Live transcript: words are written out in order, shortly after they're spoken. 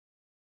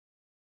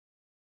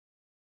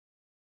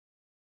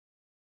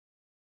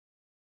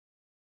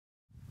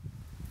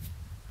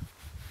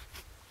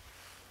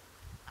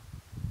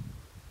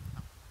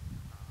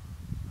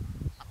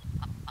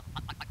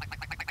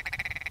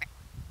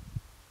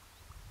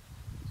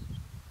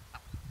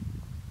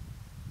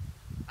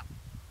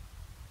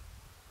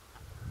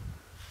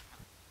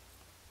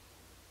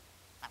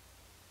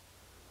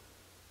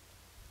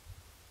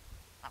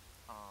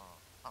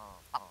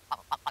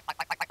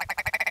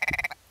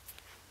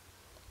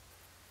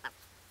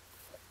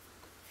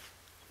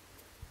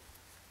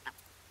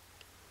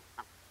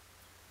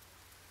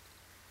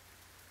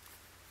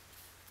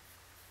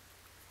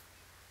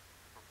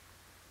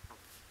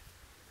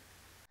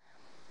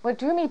What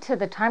drew me to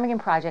the Ptarmigan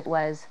project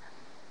was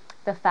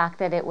the fact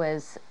that it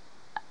was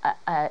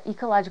an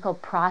ecological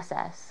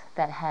process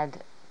that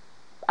had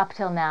up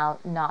till now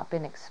not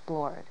been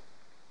explored.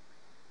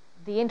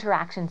 The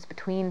interactions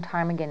between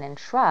ptarmigan and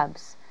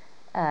shrubs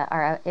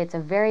it's a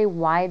very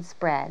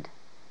widespread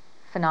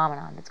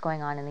phenomenon that's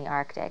going on in the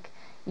Arctic.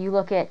 You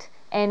look at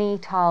any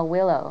tall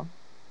willow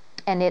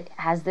and it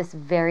has this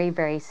very,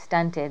 very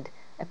stunted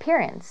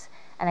appearance.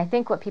 And I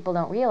think what people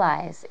don't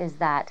realize is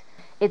that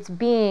it's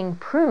being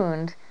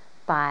pruned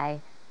by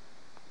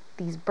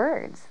these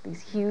birds,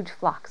 these huge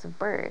flocks of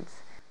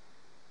birds.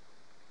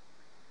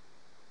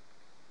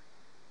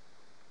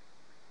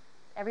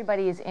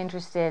 Everybody is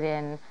interested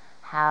in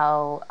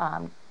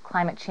how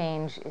climate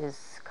change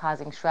is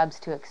causing shrubs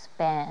to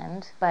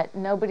expand, but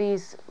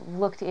nobody's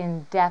looked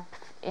in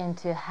depth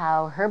into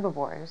how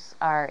herbivores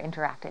are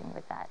interacting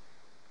with that.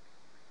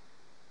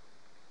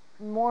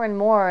 More and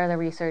more the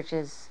research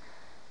is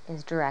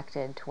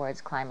directed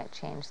towards climate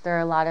change. There are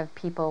a lot of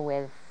people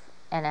with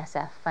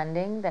NSF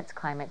funding that's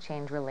climate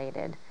change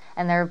related,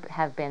 and there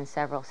have been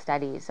several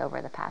studies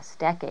over the past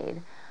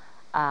decade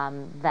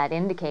that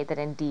indicate that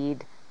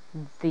indeed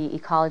the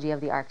ecology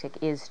of the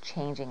Arctic is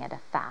changing at a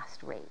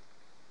fast rate.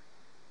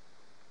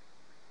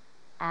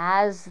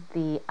 As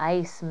the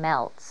ice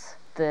melts,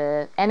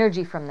 the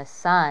energy from the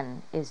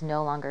sun is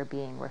no longer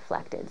being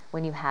reflected.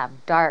 When you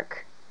have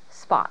dark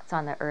spots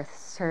on the Earth's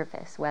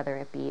surface, whether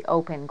it be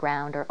open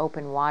ground or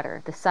open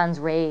water, the sun's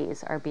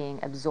rays are being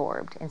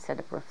absorbed instead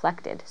of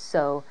reflected.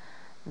 So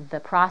the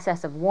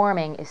process of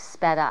warming is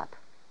sped up.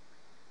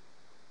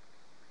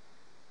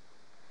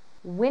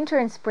 Winter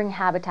and spring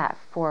habitat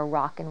for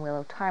rock and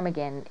willow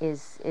ptarmigan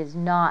is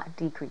not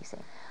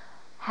decreasing.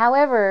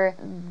 However,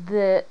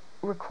 the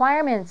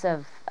requirements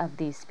of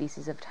these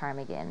species of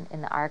ptarmigan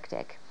in the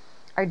Arctic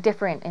are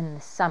different in the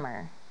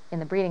summer, in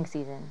the breeding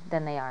season,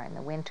 than they are in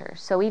the winter.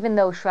 So even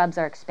though shrubs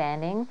are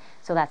expanding,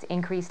 so that's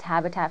increased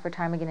habitat for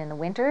ptarmigan in the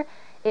winter,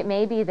 it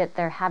may be that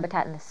their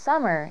habitat in the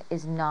summer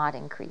is not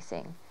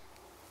increasing.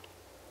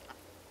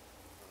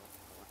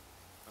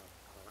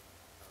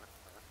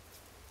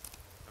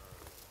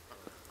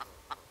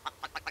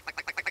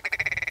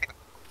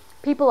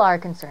 People are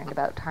concerned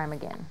about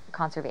ptarmigan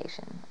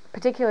conservation,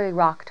 particularly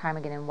rock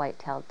ptarmigan and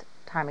white-tailed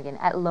ptarmigan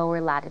at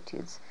lower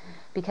latitudes,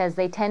 because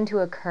they tend to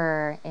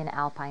occur in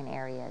alpine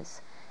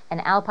areas. And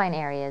alpine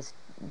areas,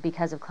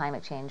 because of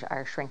climate change,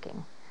 are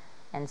shrinking.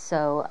 And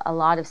so a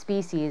lot of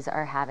species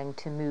are having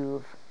to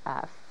move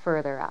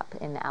further up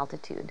in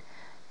altitude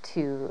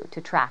to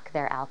track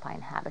their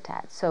alpine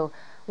habitat. So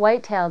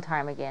white-tailed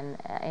ptarmigan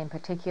in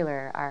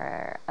particular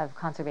are of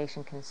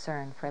conservation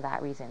concern for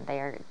that reason.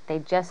 They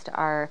just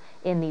are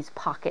in these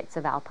pockets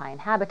of alpine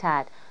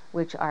habitat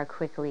which are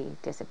quickly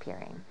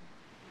disappearing.